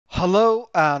Hello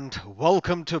and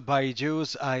welcome to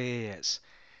BYJU'S IAS.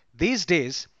 These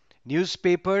days,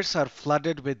 newspapers are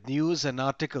flooded with news and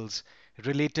articles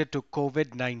related to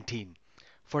COVID-19.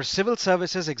 For civil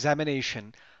services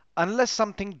examination, unless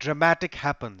something dramatic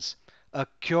happens, a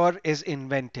cure is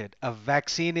invented, a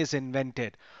vaccine is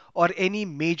invented, or any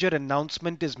major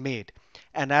announcement is made,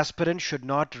 an aspirant should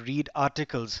not read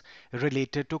articles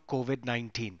related to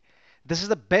COVID-19. This is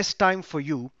the best time for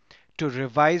you to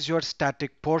revise your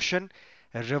static portion,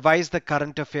 revise the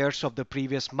current affairs of the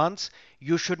previous months.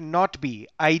 You should not be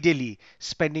ideally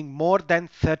spending more than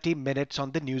 30 minutes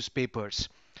on the newspapers.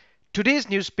 Today's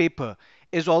newspaper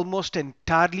is almost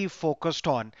entirely focused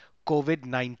on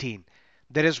COVID-19.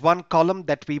 There is one column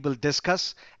that we will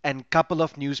discuss and couple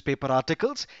of newspaper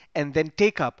articles and then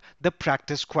take up the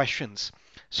practice questions.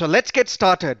 So let's get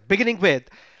started, beginning with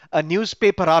a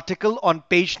newspaper article on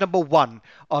page number 1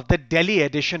 of the Delhi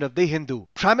edition of the Hindu.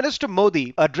 Prime Minister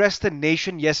Modi addressed the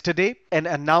nation yesterday and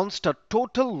announced a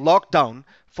total lockdown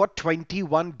for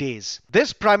 21 days.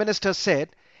 This Prime Minister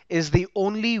said is the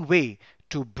only way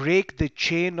to break the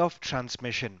chain of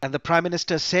transmission. And the Prime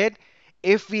Minister said,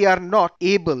 if we are not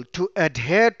able to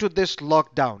adhere to this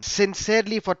lockdown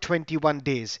sincerely for 21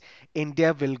 days,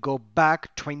 India will go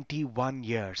back 21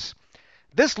 years.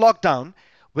 This lockdown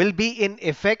will be in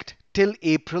effect till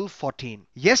April 14.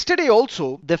 Yesterday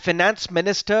also, the finance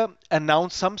minister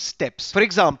announced some steps. For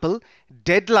example,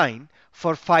 deadline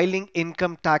for filing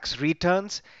income tax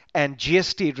returns and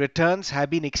GST returns have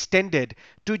been extended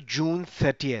to June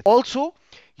 30th. Also,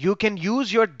 you can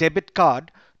use your debit card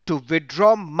to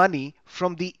withdraw money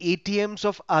from the ATMs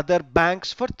of other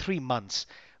banks for 3 months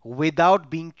without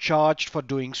being charged for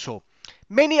doing so.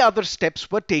 Many other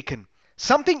steps were taken.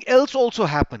 Something else also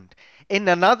happened. In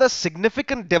another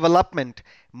significant development,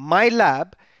 My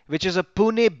Lab, which is a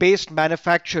Pune-based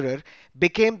manufacturer,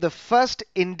 became the first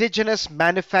indigenous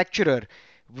manufacturer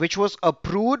which was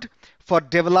approved for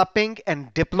developing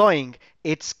and deploying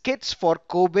its kits for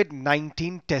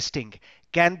COVID-19 testing.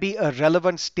 Can be a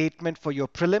relevant statement for your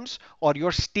prelims or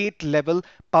your state level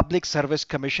Public Service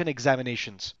Commission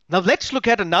examinations. Now let's look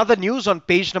at another news on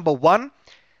page number 1.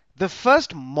 The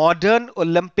first modern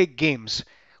Olympic Games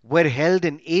were held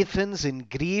in Athens in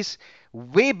Greece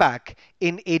way back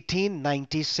in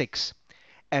 1896.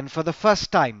 And for the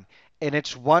first time in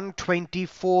its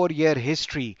 124-year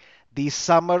history, the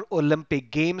Summer Olympic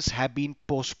Games have been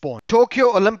postponed.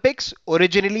 Tokyo Olympics,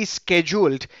 originally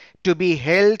scheduled to be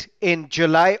held in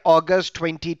July-August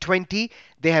 2020,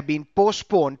 they have been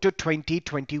postponed to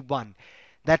 2021.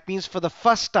 That means for the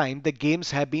first time the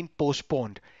games have been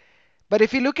postponed. But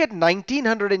if you look at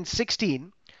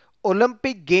 1916,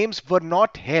 Olympic Games were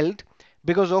not held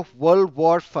because of World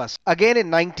War I. Again in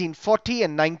 1940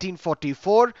 and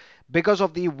 1944, because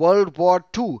of the World War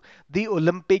II, the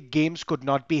Olympic Games could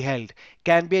not be held.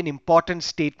 Can be an important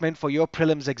statement for your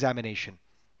prelims examination.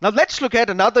 Now let's look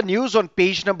at another news on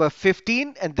page number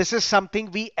 15, and this is something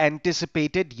we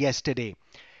anticipated yesterday.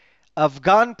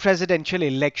 Afghan presidential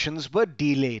elections were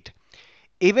delayed.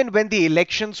 Even when the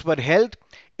elections were held,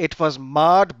 it was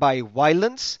marred by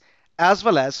violence as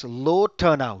well as low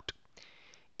turnout.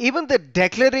 Even the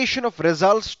declaration of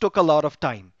results took a lot of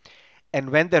time.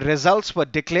 And when the results were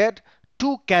declared,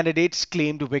 2 candidates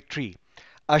claimed victory,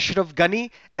 Ashraf Ghani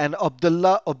and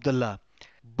Abdullah Abdullah.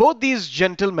 Both these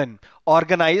gentlemen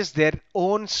organized their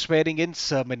own swearing-in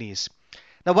ceremonies.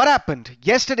 Now what happened?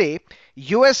 Yesterday,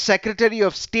 US Secretary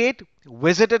of State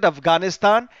visited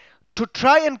Afghanistan to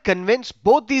try and convince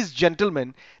both these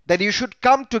gentlemen that you should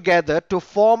come together to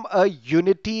form a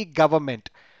unity government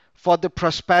for the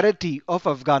prosperity of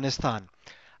Afghanistan.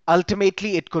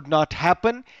 Ultimately, it could not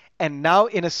happen. And now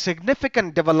in a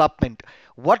significant development,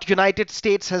 what United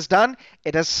States has done,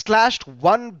 it has slashed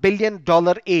 $1 billion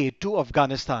aid to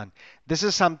Afghanistan. This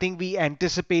is something we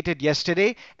anticipated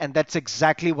yesterday, and that's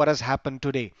exactly what has happened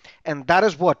today. And that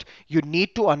is what you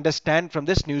need to understand from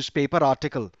this newspaper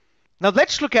article. Now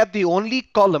let's look at the only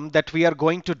column that we are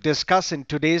going to discuss in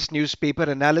today's newspaper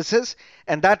analysis,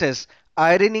 and that is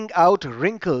ironing out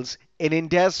wrinkles in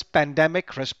India's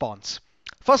pandemic response.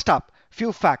 First up,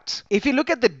 few facts. If you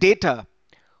look at the data,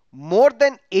 more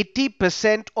than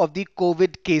 80% of the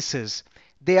COVID cases,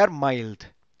 they are mild.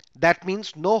 That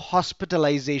means no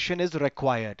hospitalization is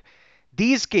required.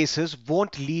 These cases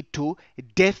won't lead to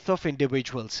death of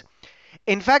individuals.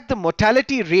 In fact, the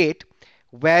mortality rate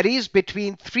varies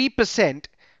between 3%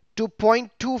 to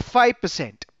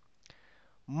 0.25%.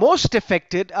 Most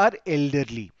affected are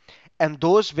elderly and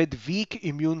those with weak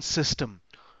immune system.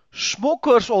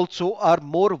 Smokers also are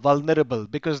more vulnerable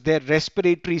because their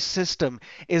respiratory system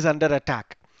is under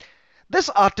attack. This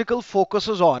article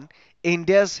focuses on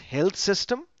India's health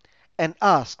system and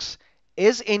asks,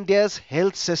 is India's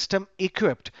health system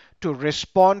equipped to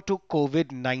respond to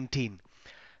COVID-19?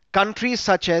 Countries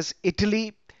such as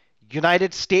Italy,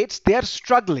 United States, they are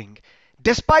struggling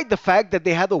despite the fact that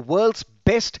they have the world's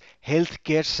best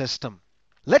healthcare system.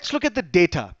 Let's look at the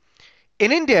data.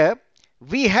 In India,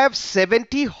 we have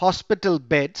 70 hospital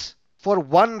beds for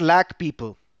 1 lakh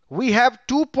people. We have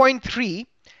 2.3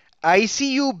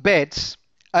 ICU beds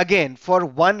again for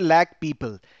 1 lakh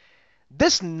people.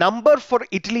 This number for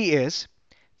Italy is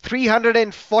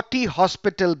 340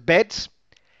 hospital beds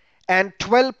and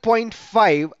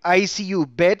 12.5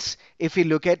 ICU beds if we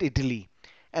look at Italy.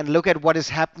 And look at what is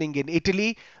happening in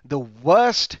Italy. The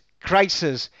worst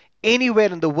crisis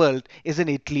anywhere in the world is in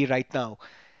Italy right now.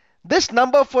 This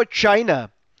number for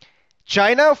China,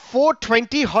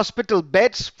 420 hospital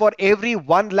beds for every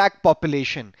 1 lakh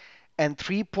population and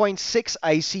 3.6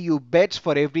 ICU beds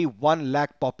for every 1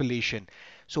 lakh population.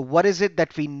 So what is it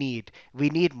that we need? We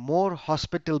need more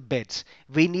hospital beds.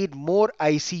 We need more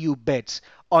ICU beds.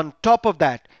 On top of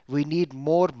that, we need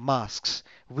more masks.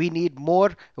 We need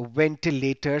more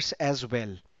ventilators as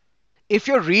well. If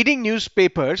you're reading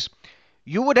newspapers,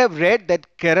 you would have read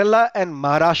that Kerala and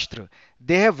Maharashtra,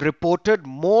 they have reported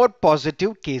more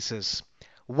positive cases.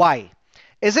 Why?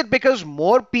 Is it because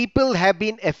more people have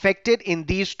been affected in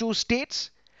these two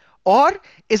states? Or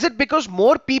is it because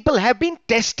more people have been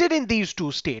tested in these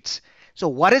two states? So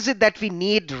what is it that we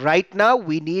need right now?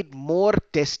 We need more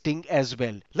testing as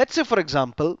well. Let's say, for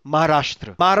example,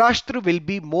 Maharashtra. Maharashtra will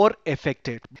be more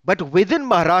affected. But within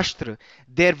Maharashtra,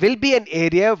 there will be an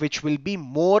area which will be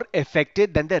more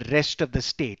affected than the rest of the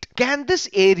state. Can this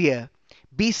area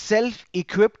be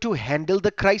self-equipped to handle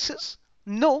the crisis?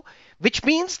 No, which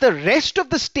means the rest of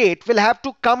the state will have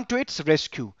to come to its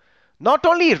rescue. Not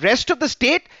only rest of the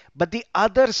state, but the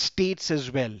other states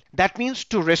as well. That means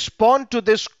to respond to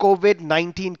this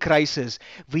COVID-19 crisis,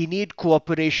 we need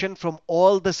cooperation from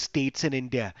all the states in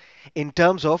India in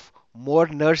terms of more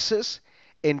nurses,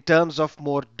 in terms of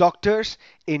more doctors,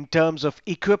 in terms of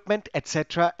equipment,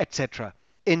 etc., etc.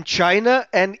 In China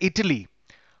and Italy,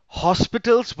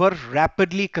 hospitals were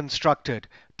rapidly constructed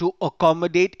to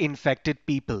accommodate infected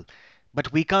people,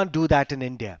 but we can't do that in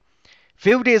India.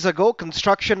 Few days ago,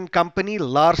 construction company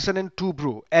Larsen and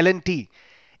Toubro, L&T,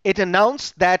 it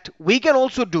announced that we can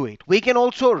also do it. We can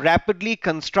also rapidly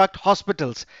construct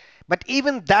hospitals, but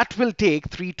even that will take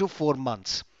 3 to 4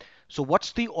 months. So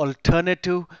what's the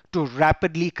alternative to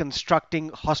rapidly constructing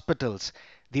hospitals?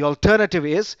 The alternative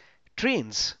is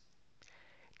trains.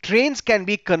 Trains can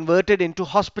be converted into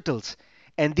hospitals,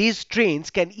 and these trains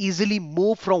can easily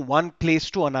move from one place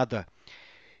to another.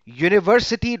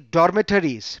 University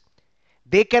dormitories,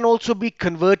 they can also be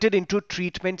converted into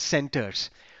treatment centers.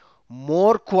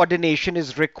 More coordination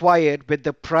is required with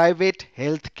the private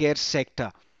healthcare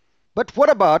sector. But what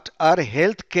about our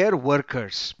healthcare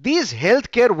workers? These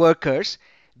healthcare workers,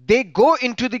 they go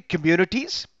into the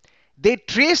communities, they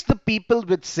trace the people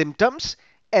with symptoms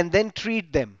and then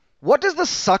treat them. What is the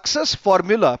success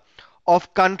formula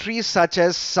of countries such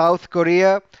as South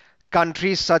Korea,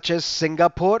 countries such as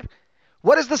Singapore?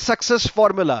 What is the success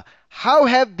formula? How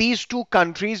have these two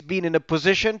countries been in a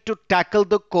position to tackle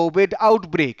the COVID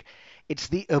outbreak? It's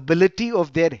the ability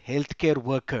of their healthcare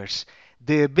workers,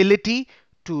 the ability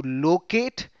to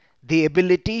locate, the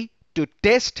ability to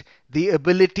test, the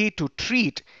ability to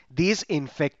treat these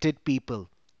infected people.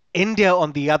 India,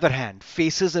 on the other hand,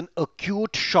 faces an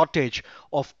acute shortage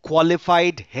of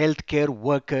qualified healthcare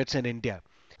workers in India.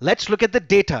 Let's look at the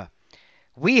data.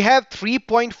 We have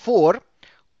 3.4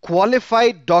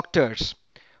 qualified doctors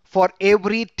for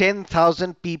every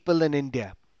 10,000 people in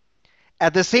India.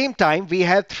 At the same time, we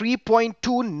have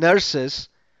 3.2 nurses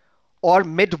or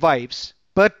midwives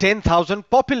per 10,000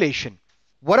 population.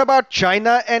 What about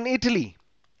China and Italy?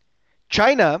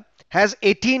 China has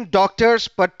 18 doctors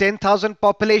per 10,000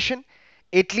 population.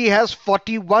 Italy has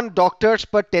 41 doctors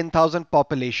per 10,000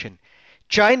 population.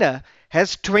 China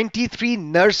has 23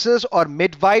 nurses or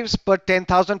midwives per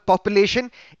 10,000 population.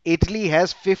 Italy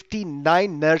has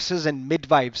 59 nurses and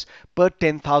midwives per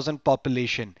 10,000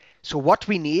 population. So what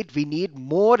we need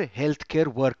more healthcare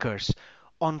workers.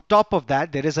 On top of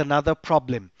that, there is another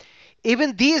problem.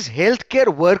 Even these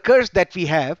healthcare workers that we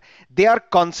have, they are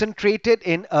concentrated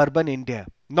in urban India.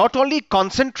 Not only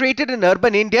concentrated in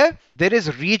urban India, there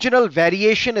is regional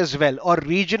variation as well, or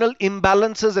regional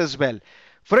imbalances as well.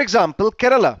 For example,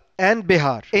 Kerala and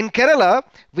Bihar. In Kerala,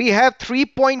 we have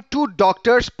 3.2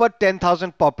 doctors per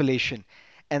 10,000 population,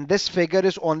 and this figure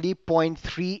is only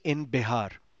 0.3 in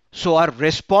Bihar. So our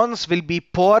response will be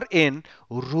poor in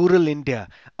rural India.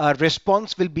 Our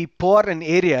response will be poor in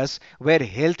areas where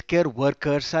healthcare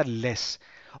workers are less.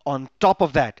 On top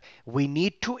of that, we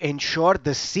need to ensure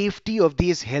the safety of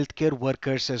these healthcare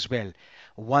workers as well.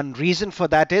 One reason for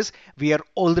that is we are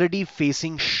already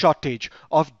facing shortage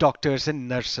of doctors and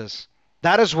nurses.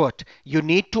 That is what you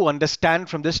need to understand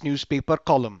from this newspaper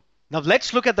column. Now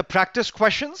let's look at the practice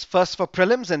questions, first for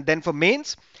prelims and then for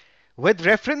mains. With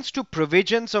reference to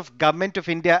provisions of Government of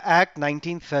India Act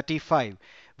 1935,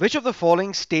 which of the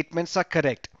following statements are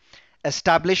correct?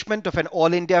 Establishment of an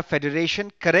All India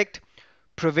Federation, correct.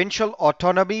 Provincial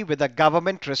autonomy with a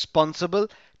government responsible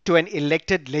to an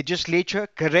elected legislature,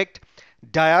 correct.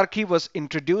 Diarchy was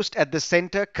introduced at the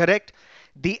center, correct.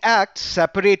 The Act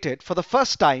separated for the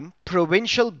first time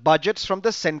provincial budgets from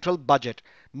the central budget.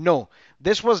 No,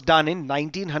 this was done in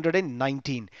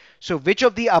 1919. So which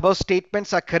of the above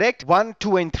statements are correct? 1,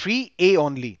 2 and 3, A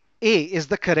only. A is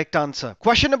the correct answer.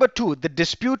 Question number 2. The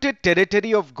disputed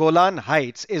territory of Golan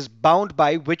Heights is bound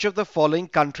by which of the following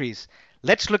countries?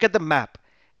 Let's look at the map.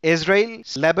 Israel,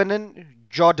 Lebanon,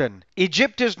 Jordan.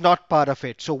 Egypt is not part of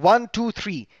it. So 1, 2,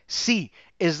 3. C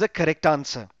is the correct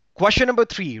answer. Question number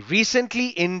 3. Recently,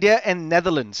 India and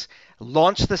Netherlands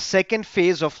launched the second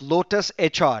phase of Lotus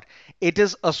HR. It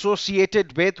is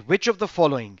associated with which of the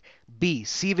following? B.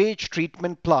 Sewage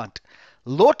treatment plant.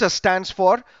 Lotus stands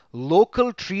for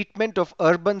Local Treatment of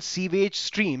Urban Sewage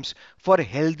Streams for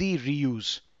Healthy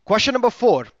Reuse. Question number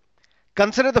 4.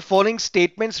 Consider the following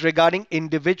statements regarding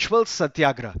individual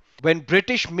satyagraha. When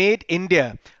British made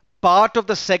India part of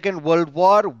the Second World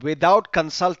War without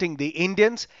consulting the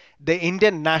Indians, the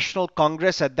Indian National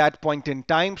Congress at that point in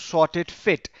time thought it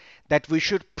fit that we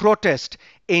should protest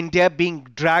India being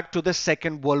dragged to the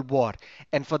Second World War.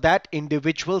 And for that,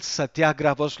 individual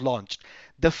satyagraha was launched.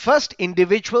 The first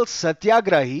individual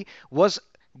satyagrahi was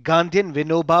Gandhian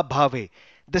Vinoba Bhave.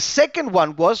 The second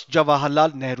one was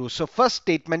Jawaharlal Nehru. So first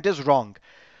statement is wrong.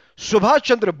 Subhash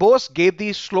Chandra Bose gave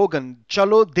the slogan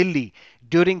Chalo Delhi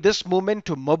during this movement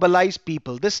to mobilize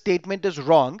people. This statement is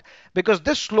wrong because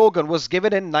this slogan was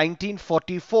given in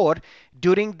 1944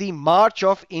 during the March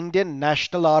of Indian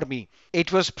National Army.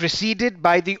 It was preceded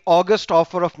by the August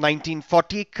offer of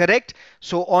 1940, correct?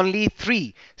 So only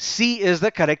 3. C is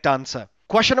the correct answer.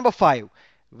 Question number 5.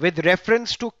 With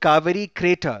reference to Kaveri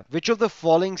crater, which of the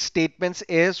following statements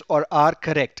is or are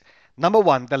correct? Number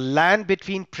 1, the land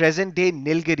between present-day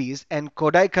Nilgiris and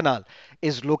Kodaikanal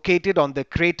is located on the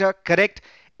crater, correct.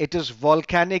 It is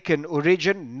volcanic in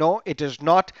origin. No, it is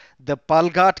not. The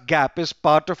Palghat Gap is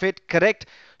part of it, correct.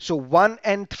 So 1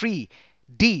 and 3,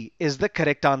 D is the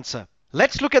correct answer.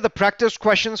 Let's look at the practice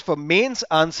questions for mains.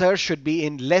 Answer should be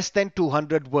in less than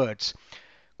 200 words.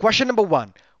 Question number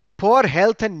 1. Poor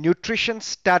health and nutrition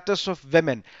status of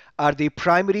women are the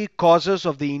primary causes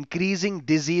of the increasing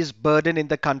disease burden in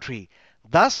the country.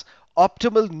 Thus,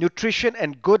 optimal nutrition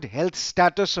and good health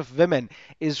status of women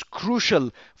is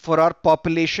crucial for our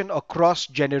population across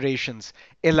generations.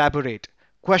 Elaborate.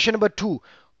 Question number 2.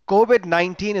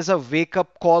 COVID-19 is a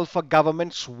wake-up call for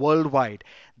governments worldwide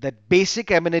that basic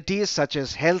amenities such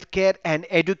as healthcare and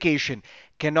education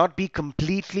cannot be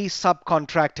completely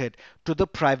subcontracted to the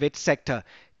private sector.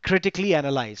 Critically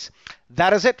analyze.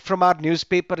 That is it from our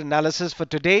newspaper analysis for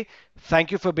today.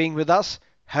 Thank you for being with us.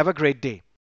 Have a great day.